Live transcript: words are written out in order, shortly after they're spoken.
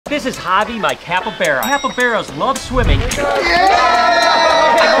This is Javi, my capybara. Capybaras love swimming. Yeah!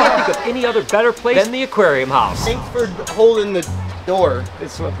 I can't think of any other better place than the aquarium house. Thanks for holding the door.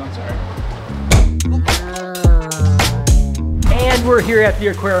 It's slipped, I'm sorry. And we're here at the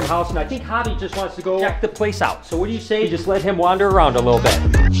aquarium house, and I think Javi just wants to go check the place out. So what do you say? Just let him wander around a little bit.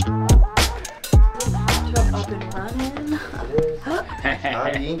 Up and running.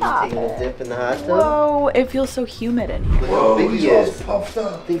 Javi, you taking a dip in the hot tub? Whoa, it feels so humid in here. Look how big he is. Puffed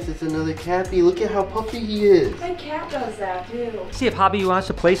up. Thinks it's another cappy. Look at how puffy he is. My cat does that too. See if Javi wants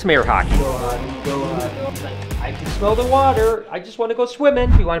to play some air hockey. Go Javi, go Javi. I can smell the water. I just want to go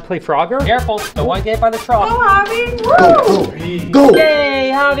swimming. You want to play Frogger? Careful, don't want to get hit by the trough. Go, Javi! Woo! Go!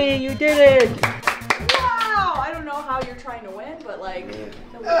 Yay, Javi, you did it! Wow! I don't know how you're trying to win, but like...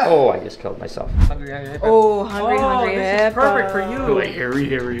 Oh, I just killed myself. Oh, hungry this is perfect for you. Wait, hurry,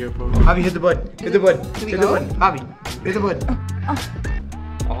 Javi, hit the button. Hit the button. Hit the button. Javi, hit the button.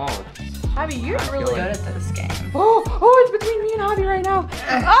 Oh. Javi, you're really good at this game. Oh, it's between me and Javi right now.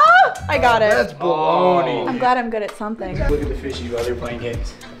 Ah! I got it. That's baloney. I'm glad I'm good at something. Look at the fishies while they're playing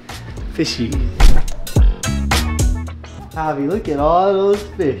games. Fishies. Javi, look at all those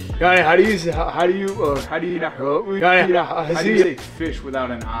fish. Johnny, how do you not Johnny, how do you say fish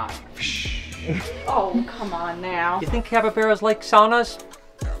without an I? Oh, come on now. You think capybaras like saunas?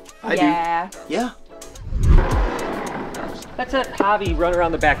 Yeah. Yeah. Let's let Javi run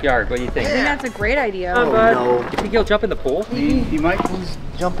around the backyard. What do you think? I think that's a great idea. Oh no. You think he'll jump in the pool? He might. Who's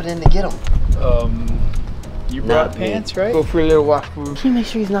jumping in to get him? You brought pants, right? Go for a little walk. Can you make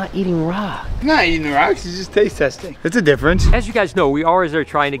sure he's not eating raw? He's not eating the rocks, he's just taste testing. That's a difference. As you guys know, we always are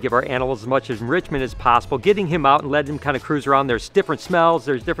trying to give our animals as much enrichment as possible, getting him out and letting him kind of cruise around. There's different smells,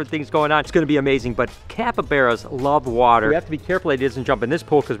 there's different things going on. It's going to be amazing, but capybaras love water. We have to be careful that he doesn't jump in this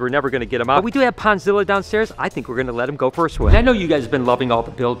pool because we're never going to get him out. But we do have Ponzilla downstairs. I think we're going to let him go for a swim. And I know you guys have been loving all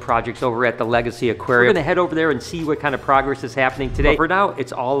the build projects over at the Legasea Aquarium. We're going to head over there and see what kind of progress is happening today. But for now,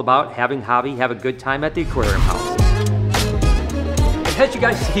 it's all about having Javi have a good time at the aquarium house. As you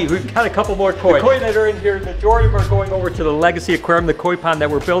guys see, we've got a couple more koi. The koi that are in here, the majority of them are going over to the Legasea Aquarium, the koi pond that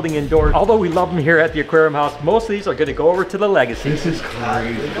we're building indoors. Although we love them here at the aquarium house, most of these are going to go over to the Legasea. This is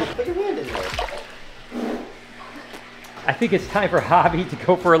crazy. Put your hand in there. I think it's time for Javi to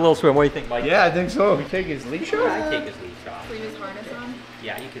go for a little swim. What do you think, Mike? Yeah, I think so. He take his leash off? I take his leash off. Leave his harness on?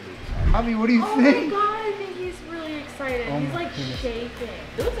 Yeah, you can leave his off. Javi, what do you Oh think? my god, I think he's really excited. Oh he's my like goodness. shaking.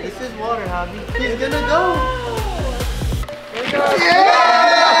 This is water, Javi. He's gonna go. Where'd he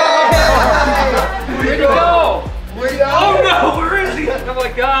go? Where'd he go? Oh no, where is he? Oh my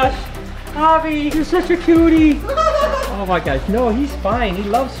gosh. Javi, you're such a cutie. Oh my gosh, no, he's fine. He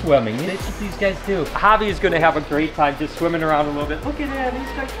loves swimming. That's what these guys do. Javi is going to have a great time just swimming around a little bit. Look at him.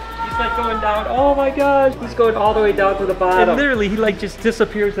 He's like going down. Oh my gosh. He's going all the way down to the bottom. And literally, he like just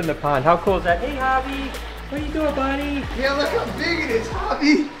disappears in the pond. How cool is that? Hey, Javi. What are you doing, buddy? Yeah, look how big it is,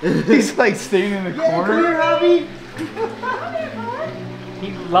 Javi. He's like staying in the corner. Come here, Javi.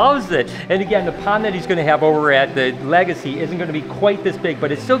 He loves it. And again, the pond that he's going to have over at the Legacy isn't going to be quite this big,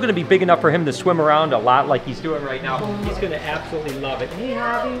 but it's still going to be big enough for him to swim around a lot like he's doing right now. He's going to absolutely love it. Hey,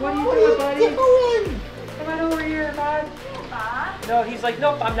 Javi, what are you doing, buddy? Come on over here, bud. No, he's like,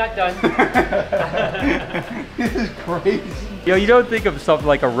 nope, I'm not done. This is crazy. You know, you don't think of something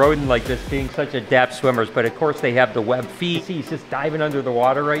like a rodent like this being such adept swimmers, but of course they have the web feet. See, he's just diving under the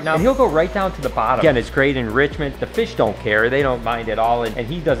water right now. And he'll go right down to the bottom. Again, it's great enrichment. The fish don't care. They don't mind at all, and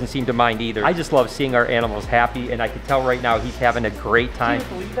he doesn't seem to mind either. I just love seeing our animals happy, and I can tell right now he's having a great time. Can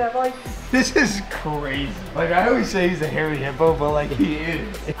you believe that, Mike? This is crazy. Like, I always say he's a hairy hippo, but like, he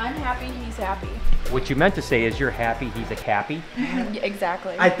is. I'm happy he's happy. What you meant to say is you're happy he's a cappy. Yeah,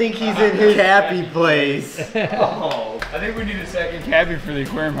 exactly. I think he's in his happy place. Oh, I think we need a second cabbie for the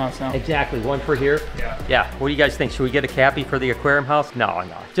aquarium house now. Exactly, one for here. Yeah. Yeah, what do you guys think? Should we get a cappy for the aquarium house? No,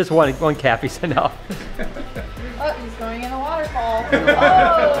 just one cappy's enough. Oh, he's going in the waterfall.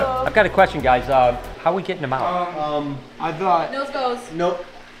 Oh. I've got a question, guys. How are we getting him out? I thought. Nose goes. Nope.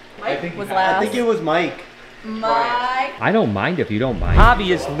 Mike was last. I think it was Mike. Mike. I don't mind if you don't mind. Javi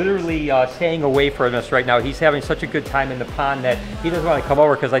is literally staying away from us right now. He's having such a good time in the pond that he doesn't want to come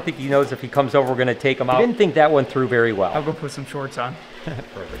over because I think he knows if he comes over, we're going to take him out. I didn't think that one through very well. I'll go put some shorts on.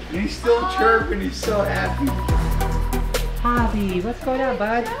 He's still chirping. He's so happy. Javi, what's going on,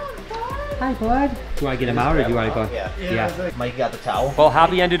 bud? Hi, bud. Do I get him out or do you want to go? Yeah. Mike got the towel. Well,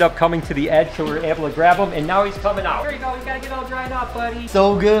 Javi ended up coming to the edge, so we were able to grab him, and now he's coming out. Here you go, you gotta get all dried up, buddy.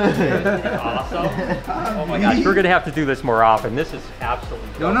 So good. Awesome. Oh my gosh, we're gonna have to do this more often. This is absolutely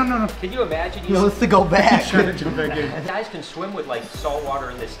dope. No. Can you imagine? He wants to go back. Guys can swim with like salt water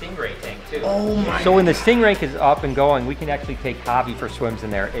in the stingray tank too. Oh my. So when the stingray is up and going, we can actually take Javi for swims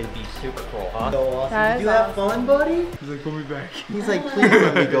in there. It'd be super cool, huh? So awesome. That Did you is have fun, buddy? He's like, put me back. He's like, please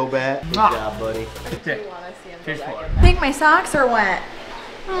let me go back. Good job, buddy. I think my socks are wet.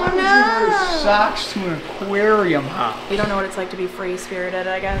 Oh no! Socks to an aquarium house. You don't know what it's like to be free spirited,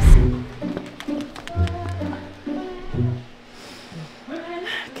 I guess.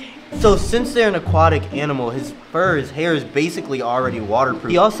 So since they're an aquatic animal, his fur, his hair is basically already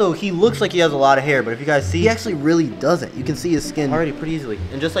waterproof. He looks like he has a lot of hair, but if you guys see, he actually really doesn't. You can see his skin already pretty easily.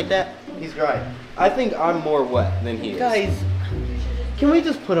 And just like that, he's dry. I think I'm more wet than he is. Guys, can we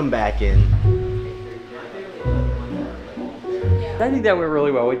just put him back in? I think that went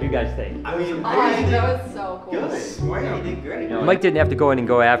really well. What do you guys think? I mean, that was so cool. Good. You did great. Mike didn't have to go in and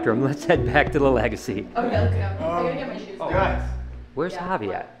go after him. Let's head back to the Legacy. Okay, let's go. I gotta get my shoes. Guys, Where's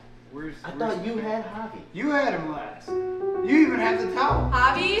Javi at? I thought you had Javi. You had him last. You even have the towel.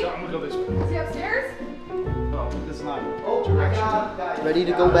 Javi? So I'm gonna go this way. Is he upstairs? No, this is not Oh, ready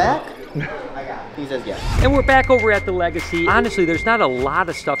to go back? I got it. He says yes. And we're back over at the Legacy. Honestly, there's not a lot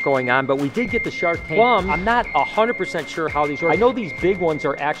of stuff going on, but we did get the shark tank. I'm not 100% sure how these work. I know these big ones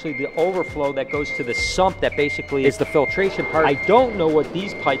are actually the overflow that goes to the sump that basically is the filtration part. I don't know what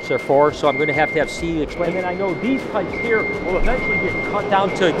these pipes are for, so I'm going to have Steve explain. And then I know these pipes here will eventually get cut down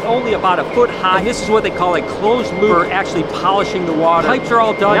to only about a foot high. And this is what they call a closed loop for actually polishing the water. Pipes are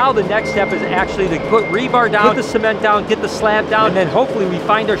all done. Now the next step is actually to put rebar down, put the cement down, get the slab down, and then hopefully we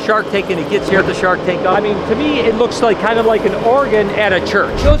find our shark tank and it gets here at the shark tank. I mean, to me, it looks like kind of like an organ at a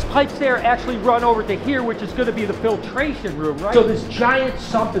church. Those pipes there actually run over to here, which is going to be the filtration room, right? So this giant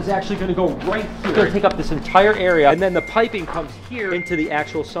sump is actually going to go right here. It's going to take up this entire area, and then the piping comes here into the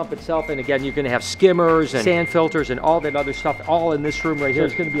actual sump itself. And again, you're going to have skimmers and sand filters and all that other stuff all in this room right here.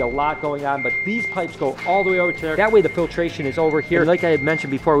 There's going to be a lot going on, but these pipes go all the way over to there. That way the filtration is over here. And like I had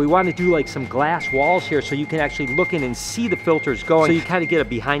mentioned before, we want to do like some glass walls here so you can actually look in and see the filters going, so you kind of get a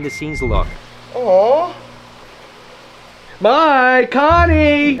behind the scenes look. Oh, my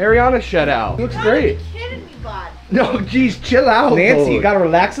Connie! Ariana shut out. Looks great. You're kidding me, bud. No, geez, chill out, Nancy. You gotta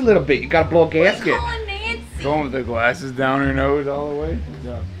relax a little bit. You gotta blow a gasket. Calling Nancy. Going with the glasses down her nose all the way.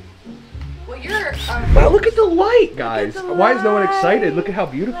 Yeah. Well, you're. Wow, look at the light, guys. the Why is no one excited? Look at how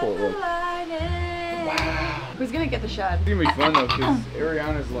beautiful it looks. Wow. Who's gonna get the shed? It's gonna be fun though, because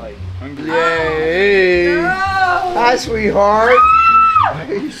Ariana's like hungry. Yay! No. Hi, sweetheart. Why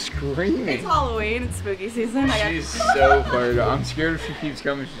are you screaming? It's Halloween. It's spooky season. She's so fired up. I'm scared if she keeps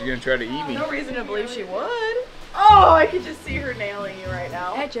coming, she's gonna try to eat me. No reason to believe she would. Oh, I could just see her nailing you right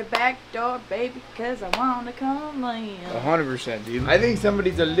now. At your back door, baby, cause I wanna come in. 100%, dude. I think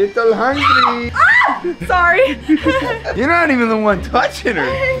somebody's a little hungry. Ah! Sorry. You're not even the one touching her.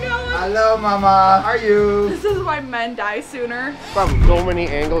 I know. Hello, Mama. How are you? This is why men die sooner. From so many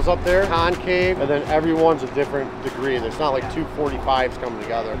angles up there, concave, and then everyone's a different degree. There's not like two 45s coming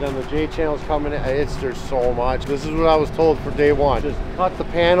together. And then the J channel's coming in. There's so much. This is what I was told for day one. Just cut the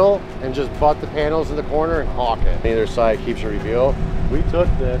panel and just butt the panels in the corner and caulk it. Either side keeps a reveal. We took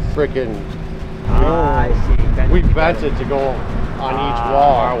this freaking. I see. We bent it to go on each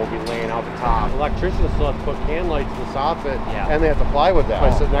wall. We'll be laying out the top. Electricians still have to put can lights in the soffit, and they have to plywood that.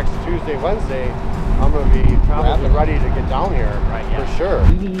 I said next Tuesday, Wednesday, I'm going to be probably ready to get down here, for sure.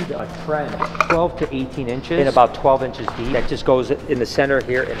 We need a trench 12 to 18 inches and about 12 inches deep. That just goes in the center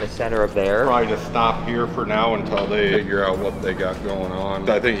here, in the center of there. Try to stop here for now until they figure out what they got going on.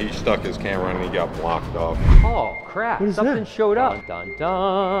 I think he stuck his camera and he got blocked off. Oh crap, something showed up. Dun, dun,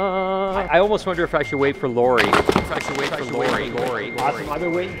 dun. I almost wonder if I should wait for Lori. If I should wait for Lori. Awesome, I've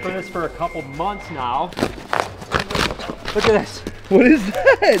been waiting for this for a couple months now. Look at this. What is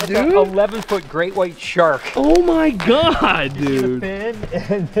that, dude? 11-foot great white shark. Oh my god, dude.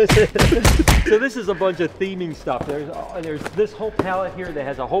 And this is, so this is a bunch of theming stuff. There's this whole palette here that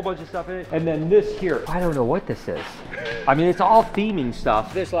has a whole bunch of stuff in it, and then this here. I don't know what this is. I mean, it's all theming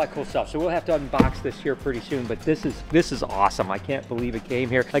stuff. There's a lot of cool stuff, so we'll have to unbox this here pretty soon. But this is awesome. I can't believe it came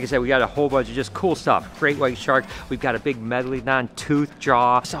here. Like I said, we got a whole bunch of just cool stuff. Great white shark. We've got a big megalodon tooth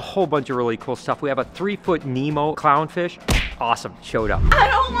jaw. It's a whole bunch of really cool stuff. We have a 3-foot Nemo clownfish. Awesome, showed up. I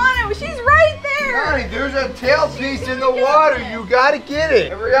don't want it. She's right there. Connie, there's a tail piece in the water. You gotta get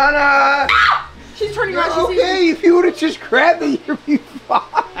it. Ariana! She's turning around. Okay, if you would have just grabbed it, you'd be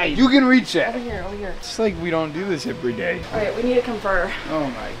fine. Hey, you can reach that. Over here, over here. It's like we don't do this every day. All right, we need to confer. Oh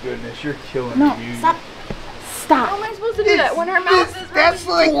my goodness, you're killing No, me. stop. Stop. How am I supposed to do that when her mouth is really... That's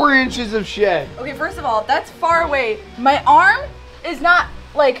like 4 inches of shed. Okay, first of all, that's far away. My arm is not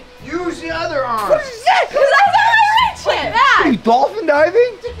like... Use the other arm. What is that? Because that's how I reach like that. Are you dolphin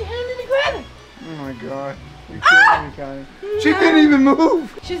diving? Stick your hand in the grab it. Oh my god. You're killing me, Connie. She didn't even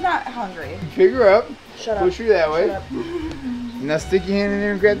move. She's not hungry. Pick her up. Shut up. Push her that way. Shut up. Now stick your hand in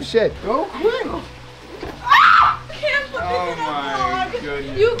there and grab the shed. Go quick. Ah! I can't put this Oh in a my vlog.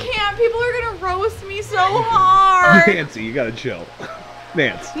 goodness. You can't. People are gonna roast me so hard. Nancy, you gotta chill.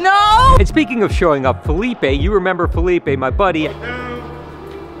 Nance. No. And speaking of showing up, Felipe, you remember Felipe, my buddy.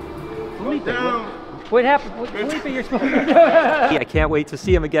 Felipe, what happened? Felipe, you're supposed to... I can't wait to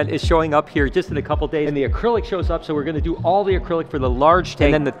see him again. Is showing up here just in a couple days. And the acrylic shows up, so we're gonna do all the acrylic for the large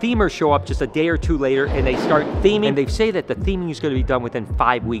tank. And then the themers show up just a day or two later, and they start theming. And they say that the theming is gonna be done within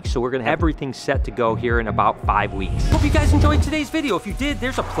 5 weeks. So we're gonna have everything set to go here in about 5 weeks. Hope you guys enjoyed today's video. If you did,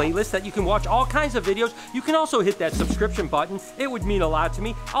 there's a playlist that you can watch all kinds of videos. You can also hit that subscription button. It would mean a lot to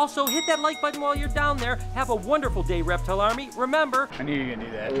me. Also, hit that like button while you're down there. Have a wonderful day, Reptile Army. Remember, I knew you were gonna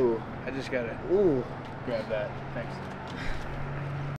do that. Ooh. I just gotta Ooh. grab that. Thanks.